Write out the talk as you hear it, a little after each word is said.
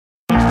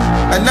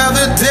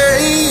Another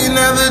day,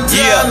 another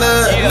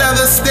dollar,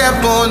 another step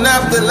on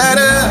up the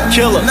ladder.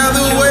 Killer.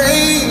 Another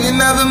way,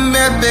 another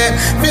method.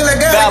 Feel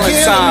like I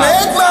Valentine. can't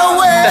make my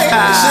way. It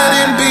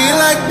shouldn't be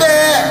like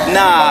that.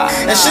 Nah.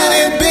 It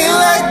shouldn't be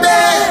like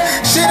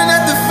that. Shouldn't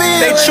have to feel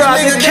They like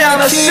tried a nigga to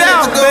count got a us kid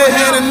out, to go baby.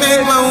 ahead and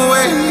make my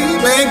way.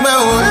 Make my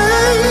way.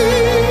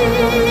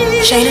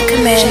 Chain of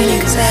command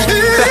music.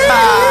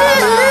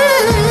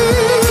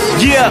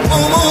 Yeah.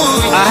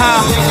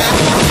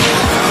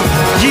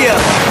 Yeah.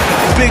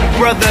 Big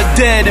brother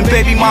dead and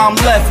baby mom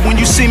left. When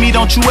you see me,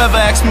 don't you ever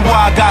ask me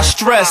why I got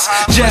stressed.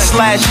 Just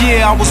last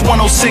year, I was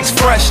 106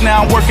 fresh.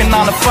 Now I'm working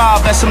 9 to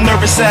 5 at some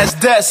nervous ass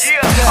desk.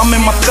 I'm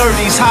in my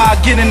 30s, how I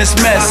get in this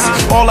mess.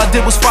 All I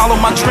did was follow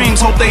my dreams,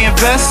 hope they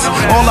invest.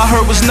 All I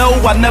heard was no,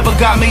 I never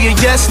got me a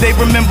yes. They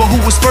remember who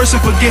was first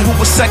and forget who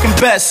was second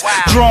best.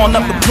 Drawing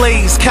up the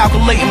plays,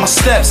 calculating my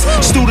steps.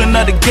 Student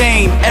of the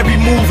game, every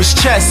move is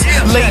chess.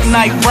 Late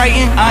night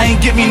writing, I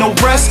ain't give me no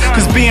rest.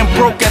 Cause being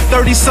broke at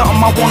 30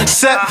 something I won't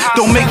accept.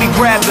 Don't make me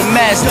grab the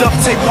mask, duct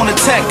tape on the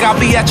tech. I'll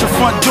be at your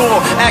front door,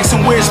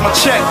 asking where's my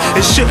check.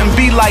 It shouldn't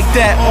be like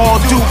that, all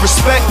due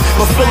respect.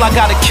 But feel I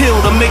gotta kill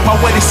to make my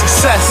way to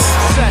success.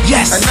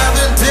 Yes.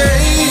 Another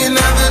day,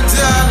 another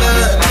dollar,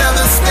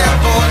 another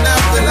step on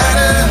up the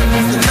ladder.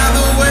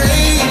 Another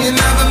way,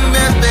 another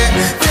method.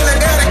 Feel I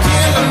gotta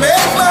kill to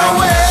make my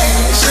way.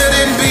 It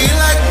shouldn't be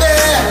like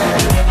that.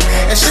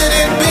 It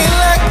shouldn't be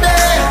like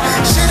that.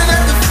 Shouldn't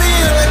have to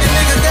feel like a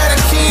nigga gotta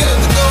kill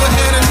to go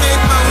ahead and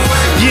make my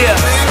way. Yeah.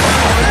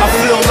 I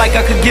feel like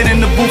I could get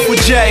in the booth with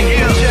Jay,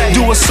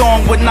 do a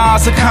song with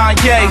Nas or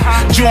Kanye,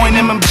 join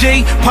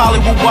MMG, Polly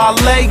with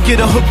Wale,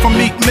 get a hook from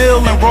Meek Mill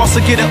and Ross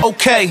will get it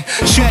okay.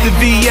 Shoot the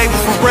VA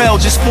with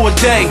Pharrell just for a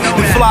day,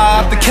 then fly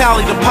out to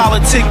Cali to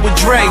politic with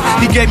Dre.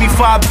 He gave me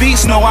 5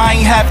 beats, no I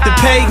ain't have to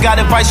pay.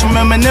 Got advice from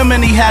Eminem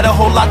and he had a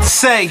whole lot to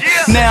say.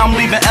 Now I'm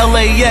leaving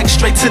LAX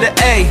straight to the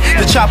A,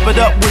 to chop it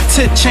up with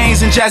Tip Chains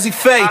and Jazzy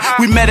Faye.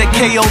 We met at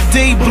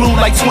KOD, blew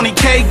like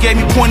 20K, gave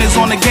me pointers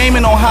on the game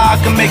and on how I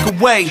can make a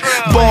way.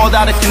 Balled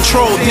out of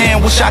control,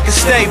 damn, wish I could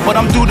stay, but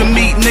I'm due to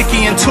meet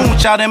Nicki and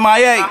Tunch out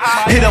MIA.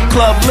 Hit up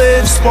Club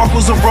Live,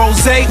 sparkles of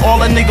rose.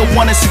 All a nigga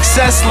want is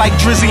success like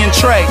Drizzy and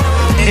Trey.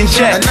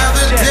 Inject.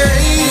 Another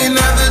day,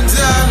 another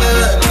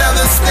dollar,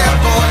 another step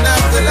on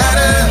up the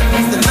ladder.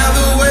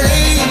 Another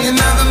way,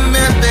 another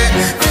method.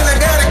 Feel I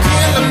gotta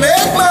kill to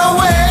make my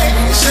way.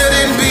 It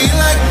shouldn't be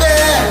like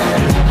that.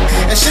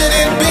 It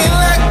shouldn't be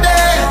like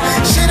that.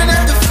 Shouldn't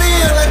have to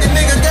feel like a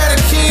nigga gotta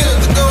kill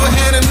to go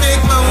ahead and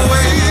make my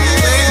way.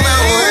 Make my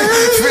way.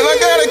 Feel I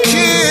gotta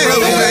kill,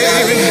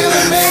 baby.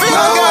 Feel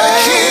I gotta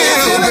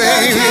kill,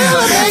 baby.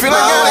 Feel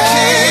I gotta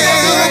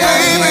kill,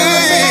 baby.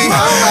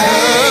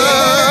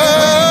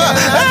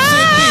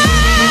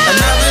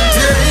 Another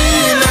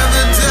day,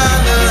 another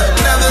dollar,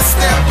 another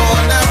step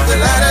on up the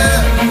ladder.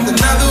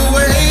 Another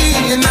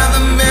way,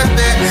 another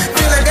method.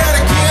 Feel I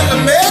gotta kill to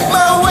make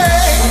my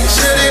way.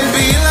 Shouldn't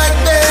be like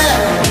that.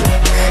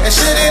 It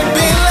shouldn't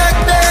be like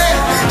that.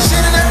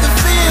 Shouldn't have to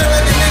feel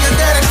like a nigga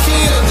gotta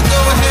kill to go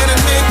ahead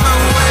and make my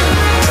way.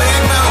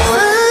 Make my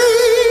way.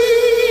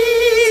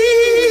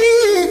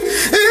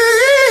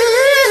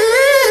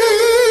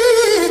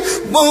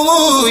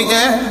 Woo,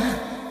 yeah.